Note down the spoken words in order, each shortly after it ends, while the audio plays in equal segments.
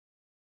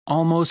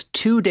Almost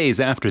 2 days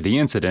after the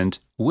incident,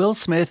 Will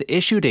Smith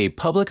issued a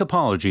public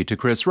apology to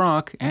Chris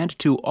Rock and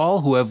to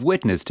all who have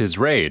witnessed his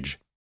rage.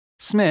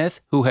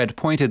 Smith, who had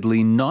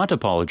pointedly not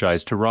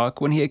apologized to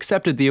Rock when he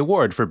accepted the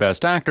award for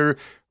Best Actor,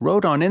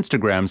 wrote on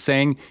Instagram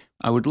saying,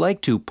 "I would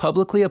like to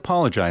publicly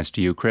apologize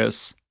to you,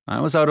 Chris. I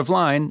was out of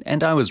line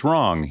and I was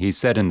wrong," he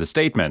said in the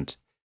statement.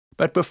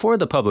 But before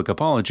the public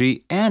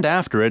apology and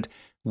after it,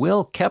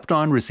 Will kept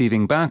on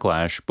receiving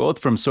backlash both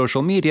from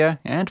social media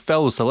and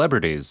fellow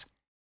celebrities.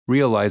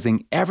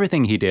 Realizing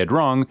everything he did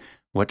wrong,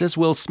 what does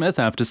Will Smith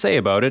have to say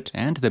about it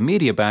and the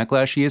media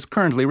backlash he is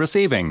currently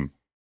receiving?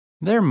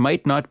 There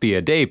might not be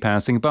a day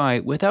passing by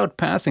without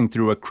passing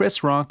through a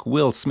Chris Rock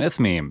Will Smith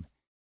meme.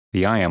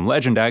 The I Am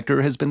Legend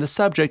actor has been the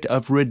subject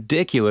of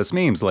ridiculous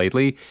memes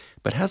lately,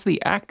 but has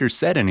the actor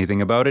said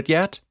anything about it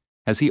yet?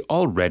 Has he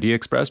already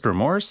expressed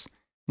remorse?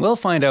 We'll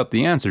find out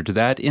the answer to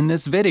that in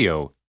this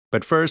video.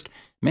 But first,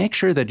 make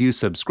sure that you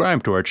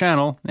subscribe to our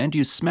channel and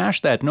you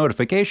smash that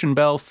notification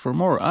bell for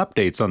more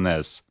updates on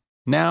this.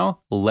 Now,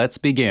 let's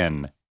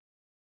begin.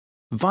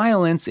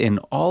 Violence in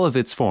all of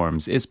its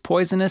forms is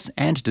poisonous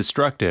and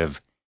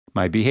destructive.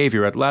 My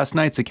behavior at last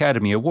night's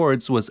Academy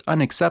Awards was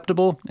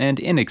unacceptable and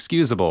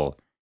inexcusable.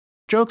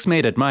 Jokes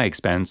made at my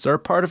expense are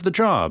part of the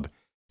job,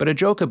 but a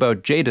joke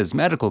about Jada's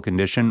medical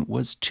condition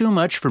was too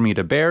much for me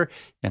to bear,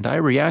 and I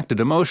reacted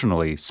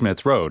emotionally,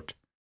 Smith wrote.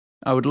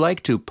 "I would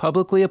like to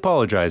publicly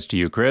apologize to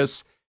you,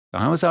 Chris.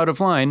 I was out of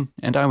line,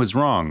 and I was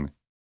wrong.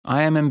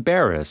 I am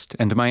embarrassed,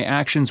 and my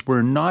actions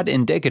were not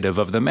indicative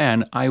of the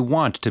man I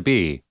want to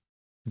be.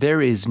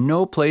 There is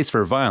no place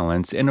for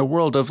violence in a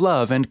world of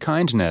love and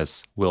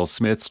kindness." Will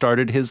Smith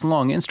started his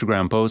long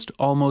Instagram post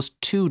almost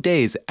 2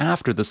 days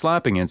after the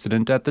slapping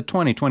incident at the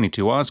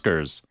 2022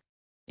 Oscars.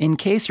 In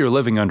case you're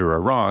living under a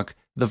rock,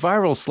 the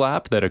viral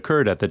slap that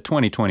occurred at the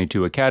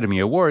 2022 Academy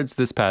Awards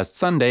this past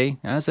Sunday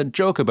as a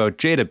joke about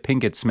Jada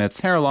Pinkett Smith's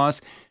hair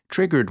loss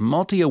triggered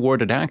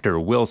multi-awarded actor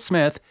Will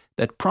Smith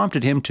that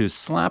prompted him to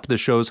slap the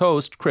show's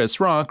host Chris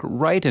Rock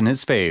right in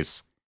his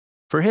face.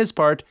 For his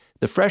part,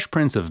 the Fresh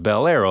Prince of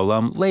Bel-Air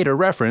alum later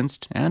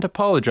referenced and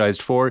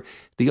apologized for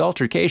the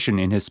altercation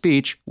in his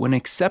speech when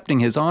accepting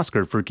his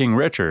Oscar for King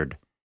Richard.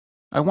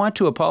 "I want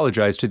to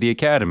apologize to the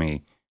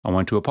Academy. I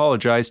want to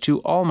apologize to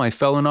all my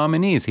fellow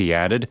nominees," he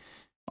added.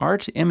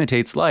 "Art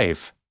imitates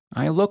life.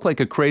 I look like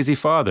a crazy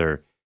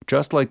father,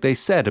 just like they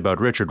said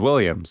about Richard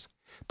Williams.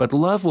 But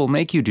love will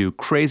make you do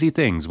crazy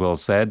things," Will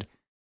said.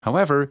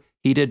 However,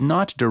 he did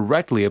not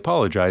directly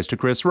apologize to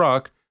Chris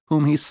Rock,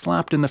 whom he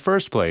slapped in the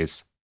first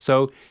place.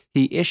 So,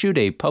 he issued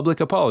a public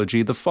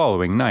apology the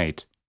following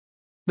night.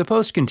 The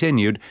post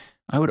continued,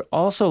 "I would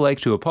also like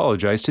to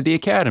apologize to the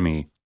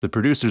Academy, the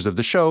producers of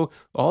the show,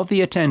 all the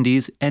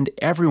attendees, and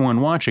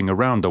everyone watching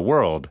around the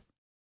world.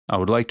 I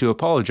would like to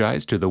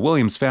apologize to the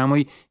Williams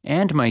family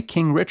and my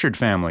King Richard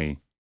family.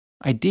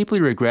 I deeply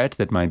regret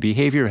that my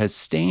behavior has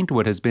stained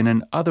what has been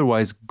an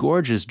otherwise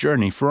gorgeous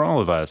journey for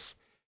all of us.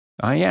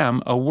 I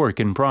am a work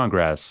in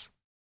progress."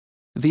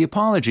 The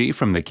apology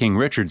from the King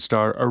Richard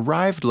star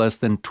arrived less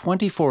than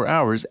 24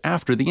 hours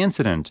after the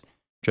incident,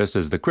 just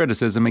as the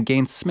criticism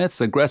against Smith's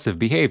aggressive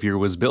behavior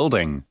was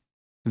building.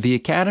 The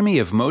Academy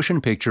of Motion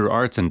Picture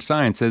Arts and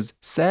Sciences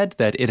said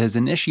that it has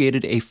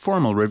initiated a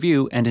formal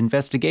review and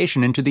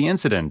investigation into the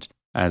incident,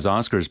 as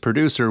Oscars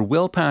producer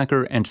Will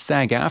Packer and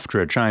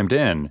SAG-AFTRA chimed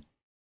in.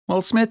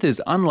 While Smith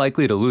is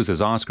unlikely to lose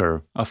his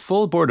Oscar, a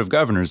full Board of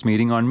Governors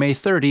meeting on May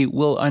 30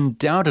 will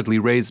undoubtedly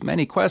raise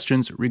many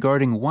questions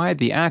regarding why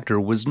the actor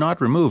was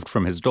not removed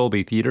from his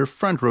Dolby Theatre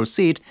front row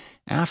seat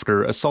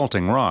after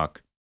assaulting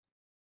Rock.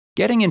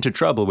 Getting into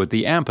trouble with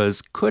the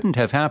AMPAS couldn't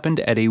have happened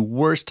at a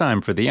worse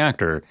time for the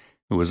actor,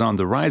 who was on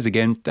the rise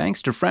again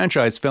thanks to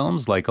franchise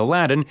films like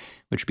Aladdin,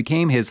 which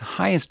became his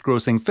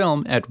highest-grossing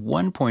film at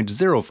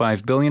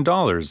 $1.05 billion,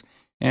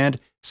 and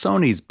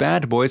Sony's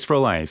Bad Boys for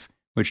Life,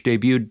 which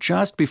debuted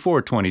just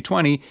before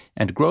 2020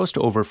 and grossed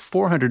over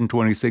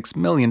 $426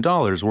 million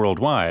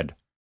worldwide.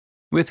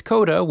 With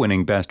Coda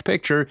winning Best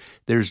Picture,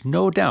 there's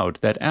no doubt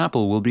that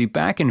Apple will be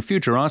back in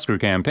future Oscar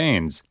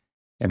campaigns.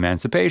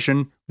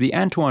 Emancipation, the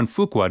Antoine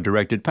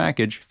Fuqua-directed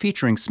package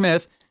featuring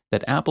Smith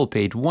that Apple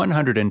paid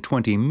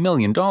 $120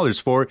 million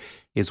for,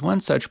 is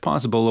one such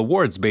possible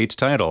awards bait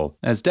title,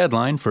 as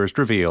Deadline first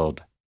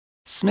revealed.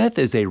 Smith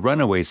is a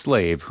runaway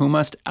slave who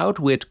must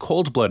outwit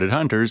cold-blooded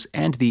hunters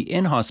and the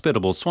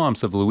inhospitable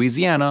swamps of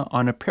Louisiana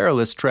on a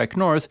perilous trek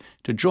north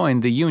to join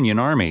the Union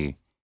Army.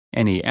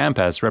 Any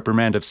AMPAS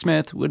reprimand of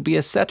Smith would be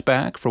a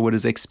setback for what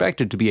is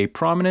expected to be a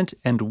prominent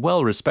and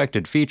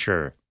well-respected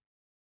feature.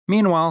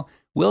 Meanwhile,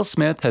 Will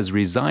Smith has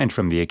resigned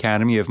from the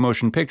Academy of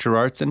Motion Picture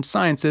Arts and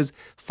Sciences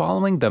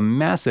following the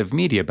massive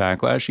media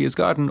backlash he has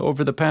gotten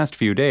over the past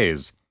few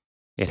days.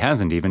 It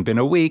hasn't even been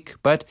a week,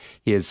 but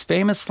his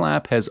famous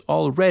slap has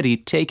already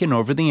taken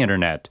over the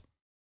internet.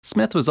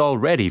 Smith was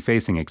already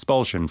facing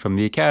expulsion from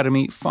the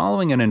Academy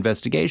following an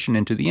investigation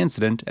into the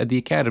incident at the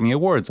Academy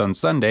Awards on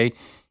Sunday,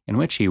 in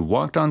which he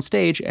walked on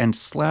stage and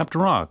slapped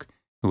Rock,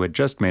 who had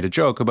just made a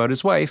joke about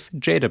his wife,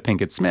 Jada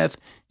Pinkett Smith,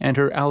 and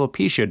her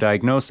alopecia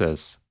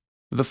diagnosis.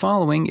 The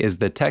following is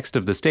the text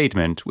of the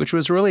statement, which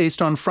was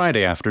released on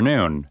Friday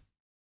afternoon.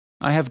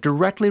 I have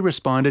directly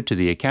responded to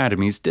the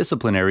Academy's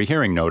disciplinary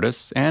hearing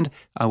notice, and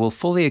I will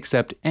fully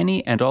accept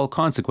any and all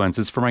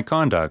consequences for my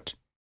conduct.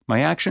 My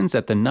actions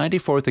at the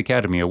 94th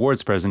Academy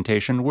Awards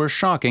presentation were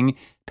shocking,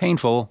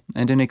 painful,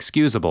 and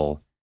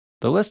inexcusable.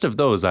 The list of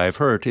those I have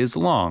hurt is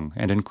long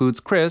and includes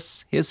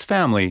Chris, his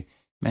family,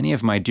 many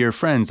of my dear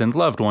friends and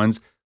loved ones,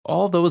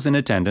 all those in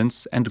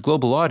attendance, and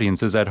global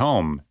audiences at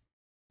home.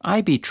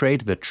 I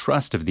betrayed the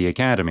trust of the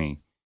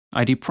Academy.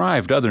 I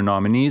deprived other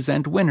nominees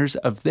and winners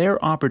of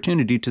their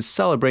opportunity to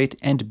celebrate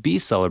and be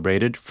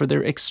celebrated for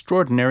their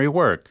extraordinary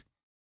work.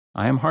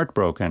 I am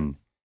heartbroken.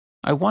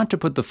 I want to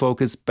put the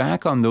focus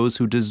back on those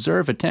who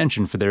deserve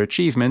attention for their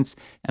achievements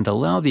and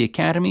allow the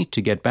Academy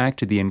to get back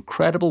to the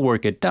incredible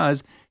work it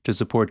does to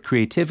support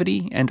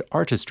creativity and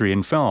artistry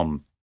in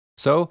film.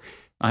 So,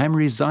 I am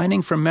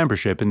resigning from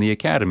membership in the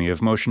Academy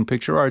of Motion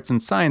Picture Arts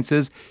and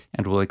Sciences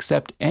and will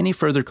accept any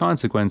further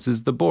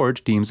consequences the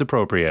board deems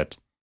appropriate.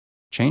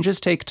 Changes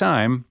take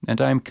time, and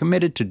I am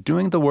committed to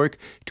doing the work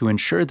to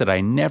ensure that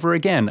I never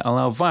again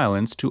allow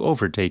violence to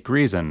overtake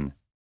reason.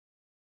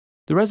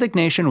 The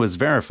resignation was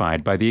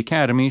verified by the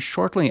Academy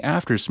shortly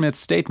after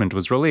Smith's statement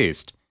was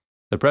released.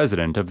 The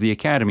president of the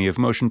Academy of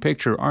Motion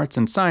Picture Arts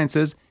and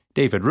Sciences,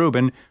 David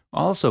Rubin,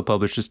 also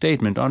published a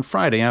statement on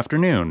Friday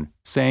afternoon,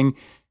 saying,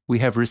 "We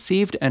have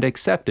received and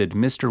accepted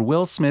Mr.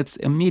 Will Smith's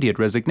immediate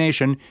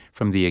resignation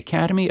from the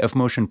Academy of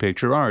Motion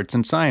Picture Arts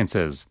and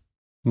Sciences.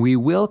 We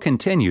will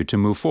continue to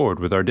move forward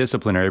with our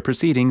disciplinary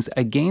proceedings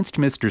against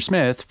Mr.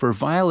 Smith for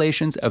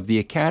violations of the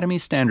Academy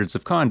Standards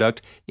of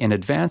Conduct in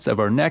advance of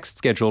our next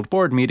scheduled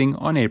board meeting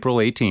on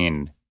April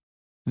 18.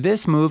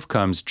 This move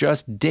comes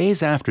just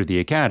days after the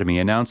Academy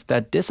announced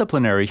that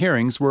disciplinary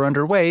hearings were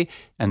underway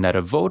and that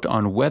a vote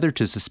on whether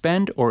to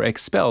suspend or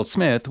expel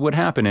Smith would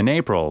happen in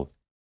April.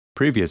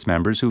 Previous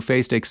members who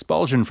faced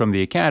expulsion from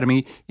the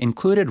Academy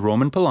included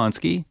Roman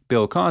Polanski,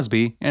 Bill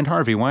Cosby, and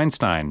Harvey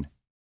Weinstein.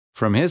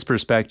 From his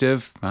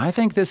perspective, I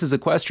think this is a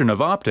question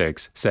of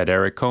optics, said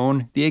Eric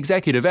Cohn, the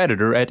executive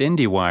editor at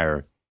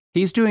IndieWire.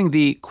 He's doing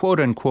the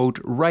quote-unquote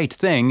right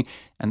thing,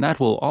 and that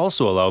will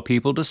also allow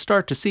people to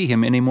start to see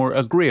him in a more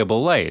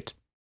agreeable light.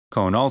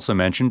 Cohn also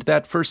mentioned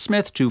that for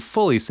Smith to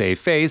fully save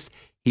face,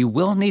 he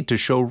will need to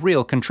show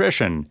real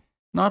contrition,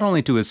 not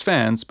only to his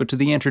fans, but to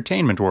the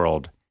entertainment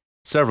world.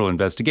 Several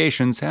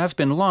investigations have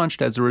been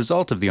launched as a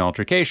result of the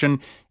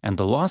altercation, and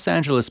the Los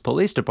Angeles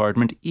Police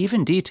Department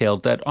even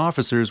detailed that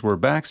officers were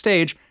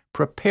backstage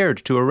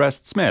prepared to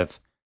arrest Smith,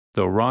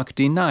 though Rock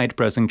denied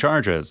pressing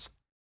charges.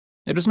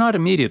 It was not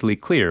immediately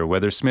clear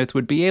whether Smith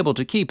would be able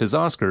to keep his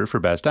Oscar for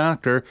Best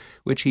Actor,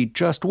 which he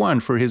just won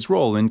for his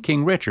role in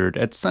King Richard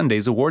at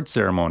Sunday's awards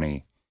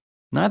ceremony.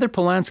 Neither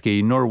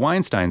Polanski nor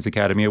Weinstein's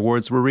Academy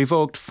Awards were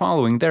revoked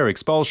following their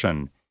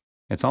expulsion.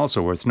 It's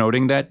also worth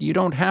noting that you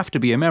don't have to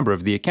be a member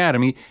of the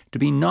Academy to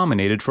be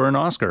nominated for an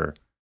Oscar.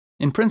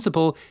 In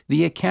principle,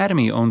 the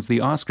Academy owns the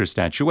Oscar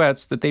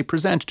statuettes that they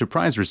present to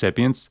prize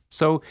recipients,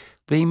 so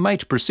they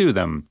might pursue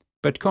them,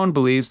 but Cohn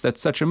believes that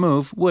such a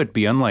move would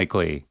be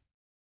unlikely.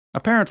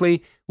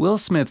 Apparently, Will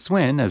Smith's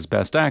win as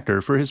Best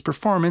Actor for his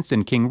performance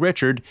in King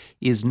Richard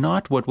is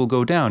not what will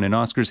go down in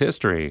Oscars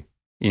history.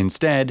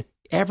 Instead,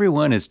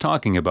 everyone is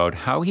talking about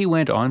how he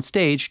went on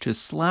stage to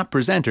slap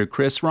presenter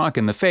Chris Rock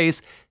in the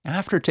face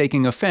after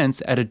taking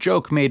offense at a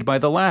joke made by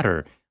the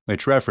latter,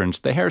 which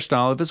referenced the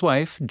hairstyle of his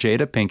wife,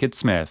 Jada Pinkett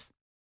Smith.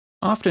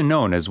 Often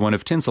known as one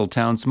of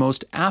Tinseltown's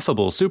most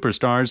affable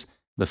superstars,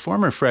 the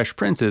former Fresh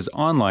Prince's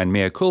online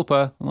mea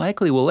culpa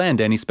likely will end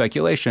any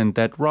speculation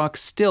that Rock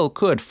still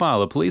could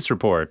file a police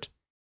report.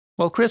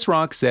 While Chris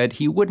Rock said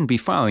he wouldn't be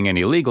filing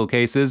any legal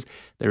cases,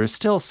 there is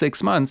still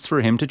 6 months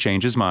for him to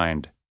change his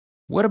mind.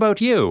 What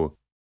about you?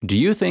 Do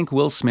you think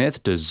Will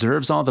Smith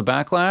deserves all the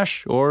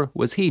backlash, or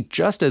was he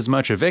just as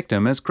much a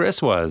victim as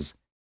Chris was?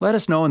 Let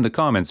us know in the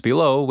comments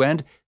below,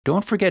 and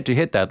don't forget to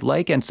hit that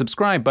like and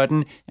subscribe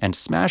button and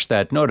smash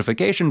that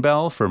notification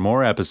bell for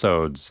more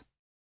episodes.